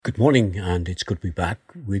Morning, and it's good to be back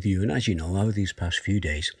with you. And as you know, over these past few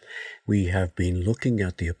days, we have been looking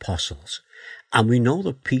at the apostles, and we know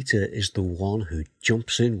that Peter is the one who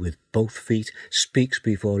jumps in with both feet, speaks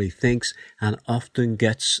before he thinks, and often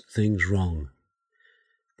gets things wrong.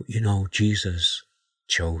 But you know, Jesus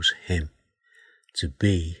chose him to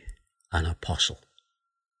be an apostle.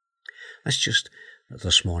 That's just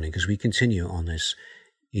this morning, as we continue on this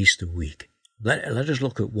Easter week. Let us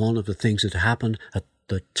look at one of the things that happened at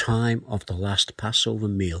the time of the last Passover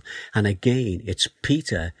meal. And again, it's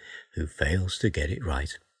Peter who fails to get it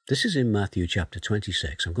right. This is in Matthew chapter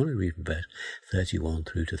 26. I'm going to read from verse 31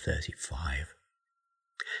 through to 35.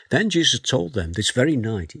 Then Jesus told them, "This very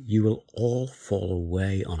night you will all fall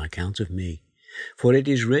away on account of me. For it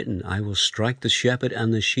is written, I will strike the shepherd,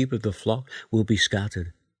 and the sheep of the flock will be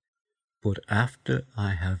scattered. But after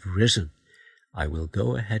I have risen, I will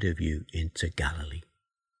go ahead of you into Galilee."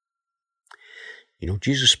 You know,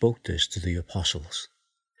 Jesus spoke this to the apostles.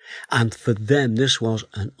 And for them, this was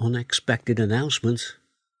an unexpected announcement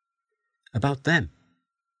about them.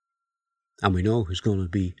 And we know who's going to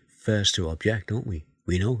be first to object, don't we?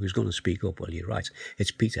 We know who's going to speak up. Well, you're right.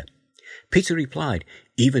 It's Peter. Peter replied,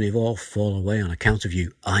 "Even if all fall away on account of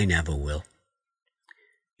you, I never will."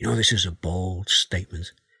 You know, this is a bold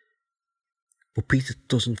statement. But Peter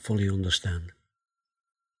doesn't fully understand.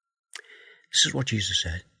 This is what Jesus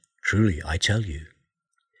said. "Truly, I tell you,"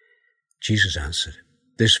 Jesus answered,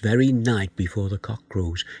 "this very night before the cock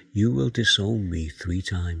crows, you will disown me 3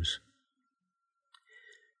 times.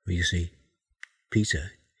 Well, you see,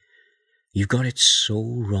 Peter, you've got it so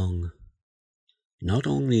wrong. Not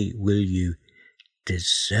only will you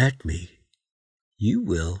desert me, you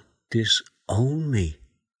will disown me.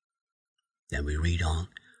 Then we read on.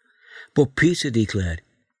 But Peter declared,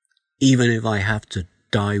 "Even if I have to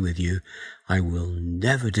die with you, I will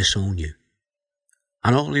never disown you."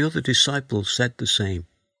 And all the other disciples said the same.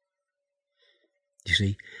 You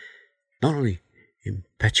see, not only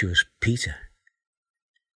impetuous Peter,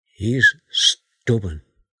 he is stubborn.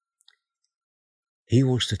 He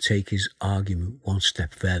wants to take his argument one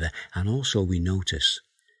step further. And also we notice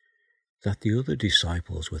that the other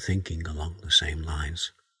disciples were thinking along the same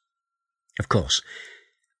lines. Of course,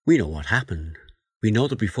 we know what happened. We know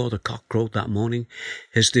that before the cock crowed that morning,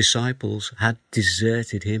 his disciples had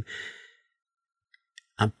deserted him,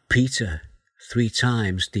 and Peter 3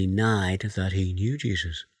 times denied that he knew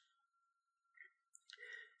Jesus.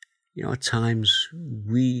 You know, at times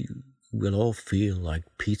we will all feel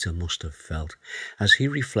like Peter must have felt as he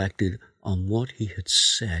reflected on what he had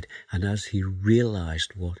said and as he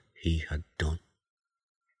realized what he had done.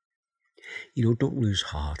 You know, don't lose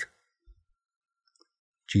heart.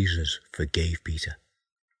 Jesus forgave Peter.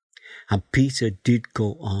 And Peter did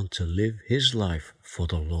go on to live his life for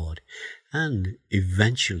the Lord. And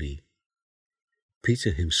eventually,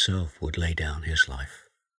 Peter himself would lay down his life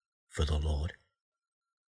for the Lord.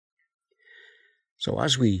 So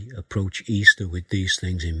as we approach Easter with these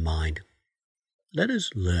things in mind, let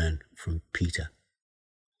us learn from Peter.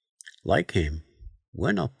 Like him,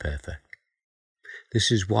 we're not perfect. This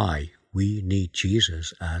is why we need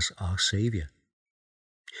Jesus as our Saviour.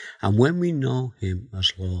 And when we know him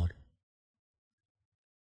as Lord,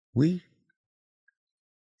 we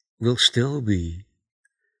will still be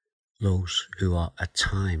those who are at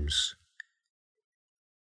times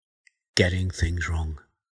getting things wrong.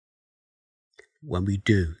 When we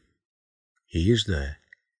do, he is there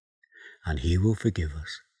and he will forgive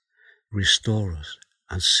us, restore us,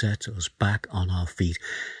 and set us back on our feet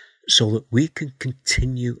so that we can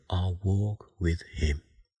continue our walk with him.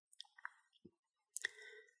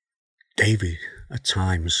 David at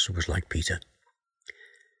times was like Peter.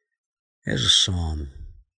 Here's a psalm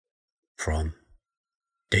from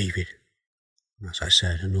David, as I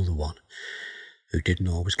said, another one who didn't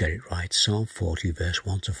always get it right. Psalm 40, verse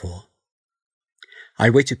 1 to 4.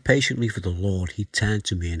 "I waited patiently for the Lord. He turned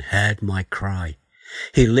to me and heard my cry.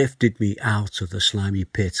 He lifted me out of the slimy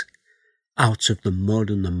pit, out of the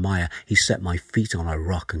mud and the mire. He set my feet on a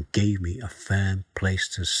rock and gave me a firm place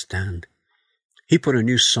to stand. He put a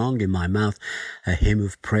new song in my mouth, a hymn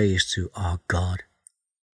of praise to our God.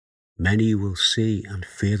 Many will see and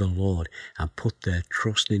fear the Lord and put their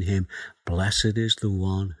trust in him. Blessed is the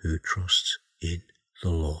one who trusts in the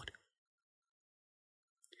Lord."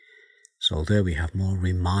 So there we have more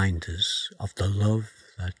reminders of the love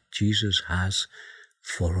that Jesus has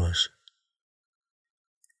for us,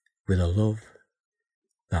 with a love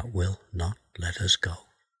that will not let us go.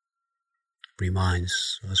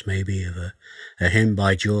 Reminds us maybe of a hymn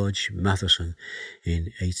by George Matheson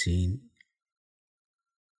in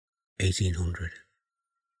 1800.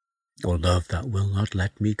 O love that will not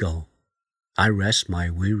let me go, I rest my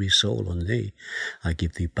weary soul on thee. I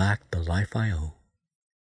give thee back the life I owe,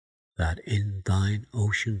 that in thine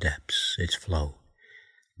ocean depths its flow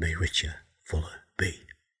may richer, fuller be.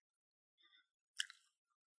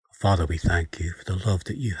 Father, we thank you for the love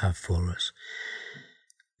that you have for us.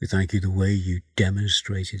 We thank you the way you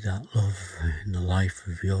demonstrated that love in the life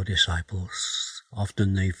of your disciples.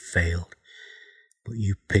 Often they failed, but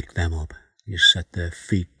you picked them up. You set their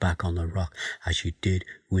feet back on the rock as you did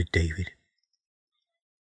with David,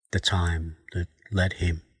 the time that led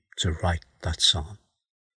him to write that psalm.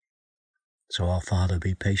 So our Father,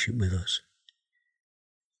 be patient with us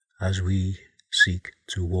as we seek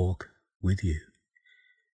to walk with you.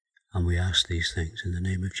 And we ask these things in the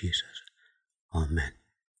name of Jesus. Amen.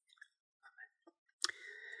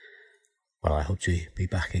 Well, I hope to be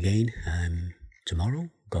back again tomorrow,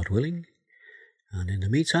 God willing. And in the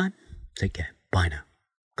meantime, take care. Bye now.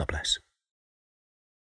 God bless.